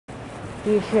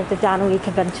We're here at the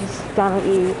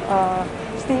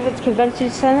Stevens Convention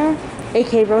Center,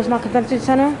 aka Rosemont Convention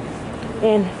Center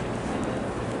in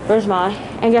Rosemont.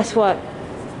 And guess what?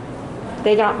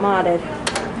 They got modded.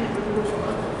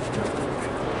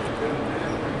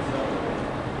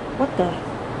 What the?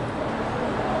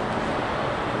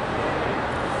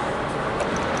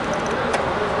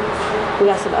 We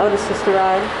got some Otis sister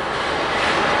ride.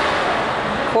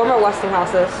 Former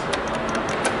Westinghouses.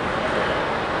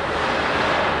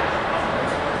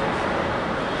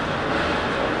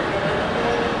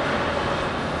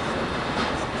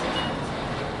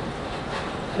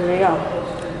 Here we go.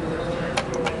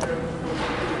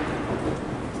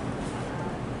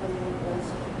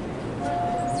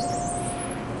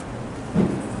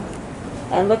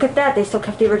 And look at that, they still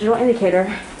kept the original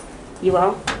indicator. You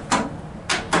will.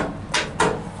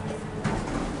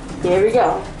 Here we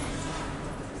go.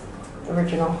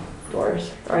 Original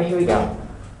doors. Alright, here we go.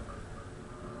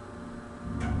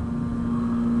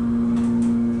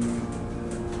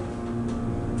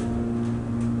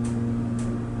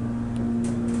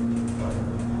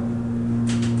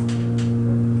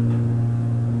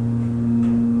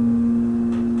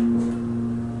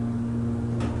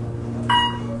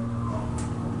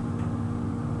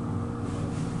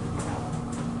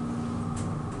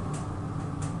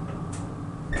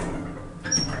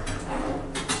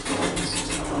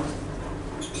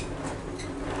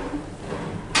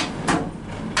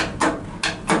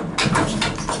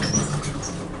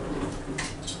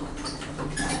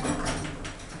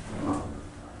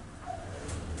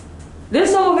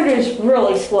 This elevator is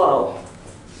really slow.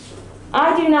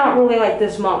 I do not really like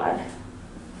this mod.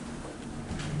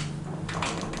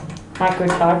 Micro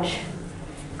touch.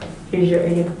 Here's your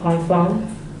idiot compliant phone.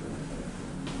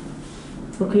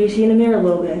 What can you see in the mirror a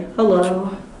little bit?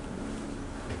 Hello.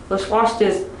 Let's watch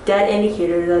this dead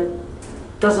indicator that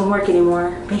doesn't work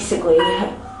anymore, basically.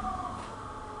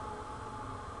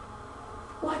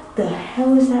 What the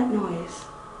hell is that noise?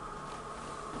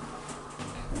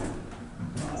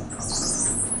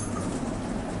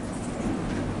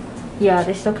 Yeah,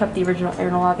 they still kept the original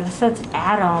interlock, and it says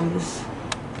Adams.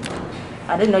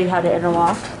 I didn't know you had the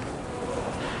interlock.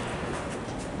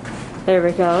 There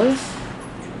it goes.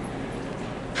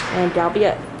 And that'll be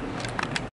it.